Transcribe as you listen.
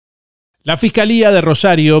La Fiscalía de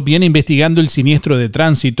Rosario viene investigando el siniestro de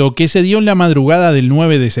tránsito que se dio en la madrugada del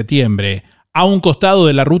 9 de setiembre. A un costado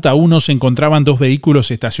de la Ruta 1 se encontraban dos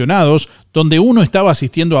vehículos estacionados, donde uno estaba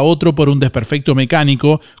asistiendo a otro por un desperfecto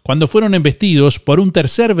mecánico, cuando fueron embestidos por un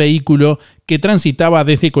tercer vehículo que transitaba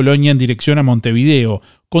desde Colonia en dirección a Montevideo,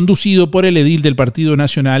 conducido por el edil del Partido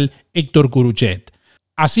Nacional, Hector Curuchet.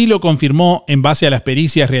 Así lo confirmó, en base a las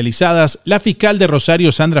pericias realizadas, la fiscal de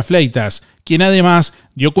Rosario Sandra Fleitas, quien además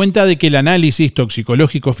dio cuenta de que el análisis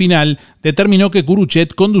toxicológico final determinó que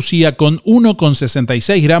Curuchet conducía con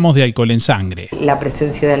 1,66 gramos de alcohol en sangre. La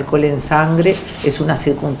presencia de alcohol en sangre es una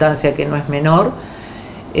circunstancia que no es menor,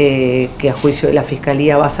 que a juicio de la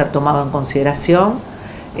Fiscalía va a ser tomado en consideración.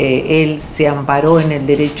 Él se amparó en el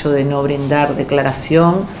derecho de no brindar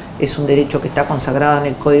declaración. Es un derecho que está consagrado en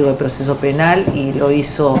el Código de Proceso Penal y lo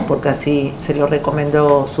hizo porque así se lo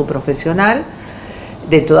recomendó su profesional.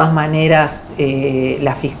 De todas maneras,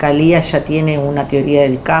 la Fiscalía ya tiene una teoría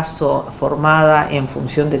del caso formada en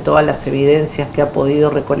función de todas las evidencias que ha podido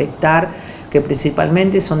recolectar, que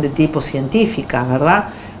principalmente son de tipo científicas, ¿verdad?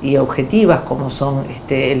 Y objetivas, como son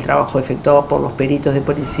el trabajo efectuado por los peritos de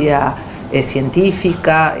policía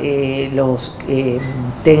científica, los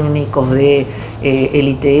técnicos de el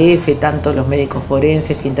ITF, tanto los médicos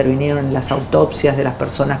forenses que intervinieron en las autopsias de las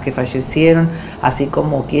personas que fallecieron, así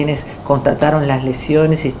como quienes constataron las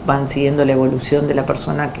lesiones y van siguiendo la evolución de la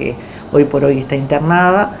persona que hoy por hoy está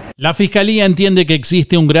internada. La Fiscalía entiende que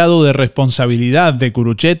existe un grado de responsabilidad de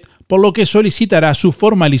Curuchet, por lo que solicitará su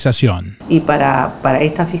formalización. Y para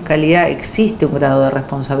esta Fiscalía existe un grado de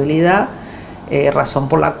responsabilidad, razón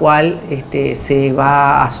por la cual se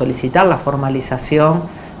va a solicitar la formalización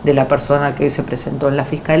de la persona que hoy se presentó en la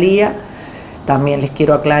Fiscalía. También les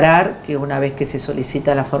quiero aclarar que una vez que se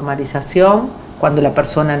solicita la formalización, cuando la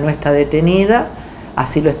persona no está detenida,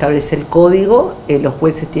 así lo establece el Código, los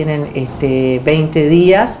jueces tienen 20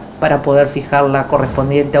 días para poder fijar la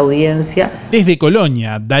correspondiente audiencia. Desde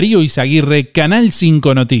Colonia, Darío Izaguirre, Canal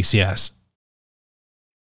 5 Noticias.